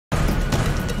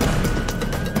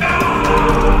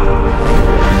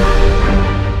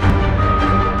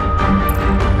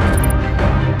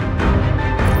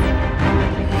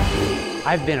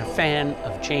I've been a fan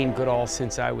of Jane Goodall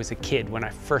since I was a kid, when I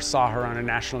first saw her on a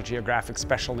National Geographic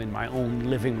special in my own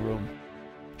living room.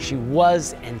 She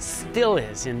was, and still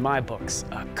is, in my books,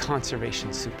 a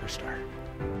conservation superstar.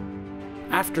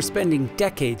 After spending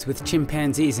decades with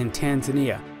chimpanzees in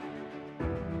Tanzania,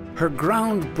 her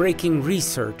groundbreaking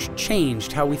research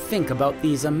changed how we think about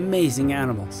these amazing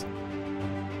animals.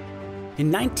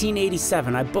 In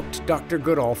 1987, I booked Dr.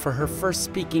 Goodall for her first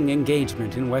speaking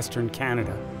engagement in Western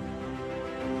Canada.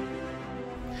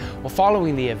 Well,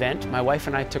 following the event, my wife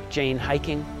and I took Jane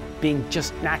hiking, being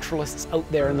just naturalists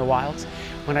out there in the wilds.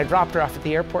 When I dropped her off at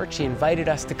the airport, she invited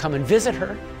us to come and visit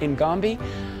her in Gombe.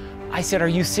 I said, "Are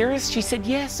you serious?" She said,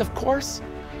 "Yes, of course."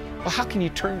 Well, how can you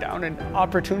turn down an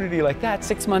opportunity like that?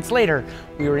 6 months later,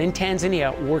 we were in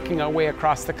Tanzania working our way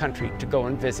across the country to go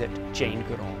and visit Jane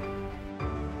Goodall.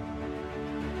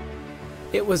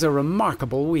 It was a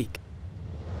remarkable week.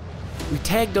 We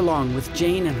tagged along with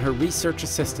Jane and her research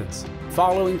assistants,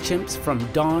 following chimps from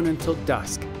dawn until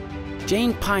dusk.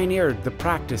 Jane pioneered the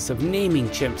practice of naming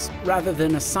chimps rather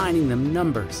than assigning them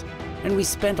numbers, and we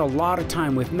spent a lot of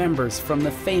time with members from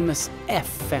the famous F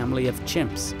family of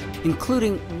chimps,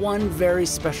 including one very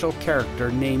special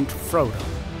character named Frodo.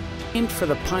 Named for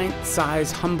the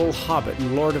pint-sized humble hobbit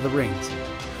in Lord of the Rings,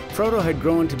 Frodo had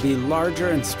grown to be larger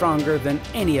and stronger than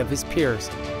any of his peers.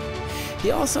 He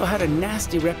also had a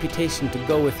nasty reputation to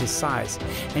go with his size,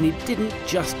 and he didn't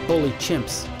just bully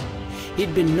chimps.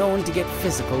 He'd been known to get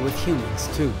physical with humans,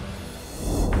 too.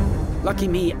 Lucky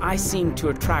me, I seemed to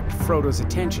attract Frodo's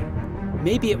attention.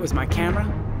 Maybe it was my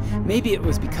camera, maybe it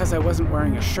was because I wasn't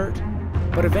wearing a shirt,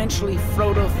 but eventually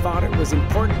Frodo thought it was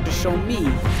important to show me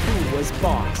who was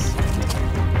boss.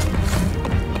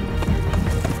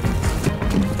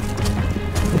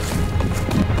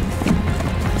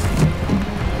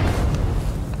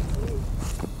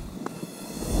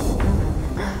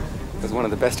 It was one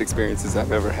of the best experiences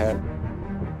I've ever had.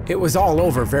 It was all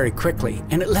over very quickly,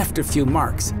 and it left a few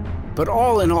marks. But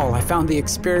all in all, I found the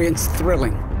experience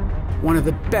thrilling. One of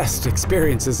the best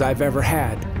experiences I've ever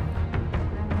had.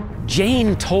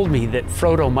 Jane told me that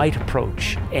Frodo might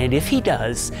approach, and if he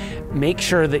does, make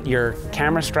sure that your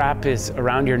camera strap is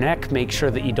around your neck, make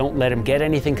sure that you don't let him get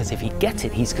anything, because if he gets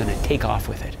it, he's gonna take off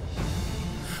with it.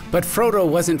 But Frodo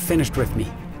wasn't finished with me.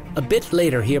 A bit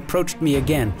later, he approached me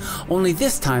again, only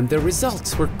this time the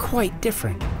results were quite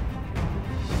different.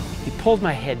 He pulled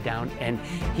my head down and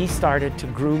he started to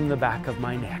groom the back of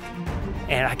my neck.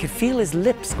 And I could feel his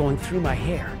lips going through my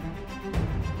hair.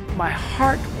 My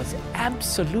heart was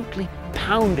absolutely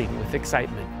pounding with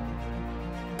excitement.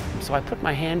 So I put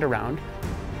my hand around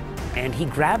and he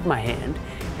grabbed my hand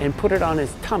and put it on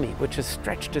his tummy, which is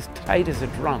stretched as tight as a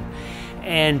drum.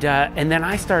 And then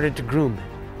I started to groom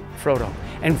Frodo.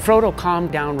 And Frodo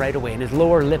calmed down right away and his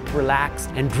lower lip relaxed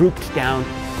and drooped down.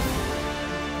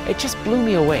 It just blew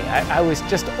me away. I was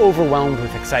just overwhelmed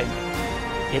with excitement.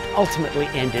 It ultimately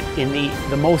ended in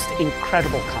the most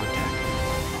incredible contact.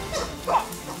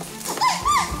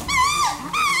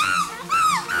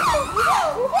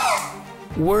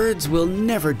 Words will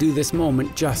never do this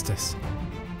moment justice.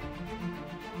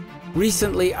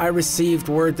 Recently, I received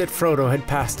word that Frodo had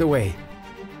passed away.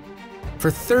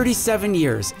 For 37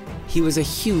 years, he was a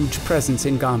huge presence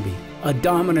in Gombe, a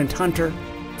dominant hunter,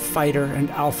 fighter, and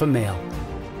alpha male.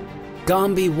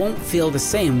 Gombe won't feel the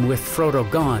same with Frodo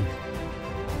gone,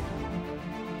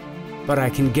 but I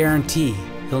can guarantee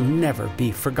he'll never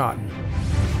be forgotten.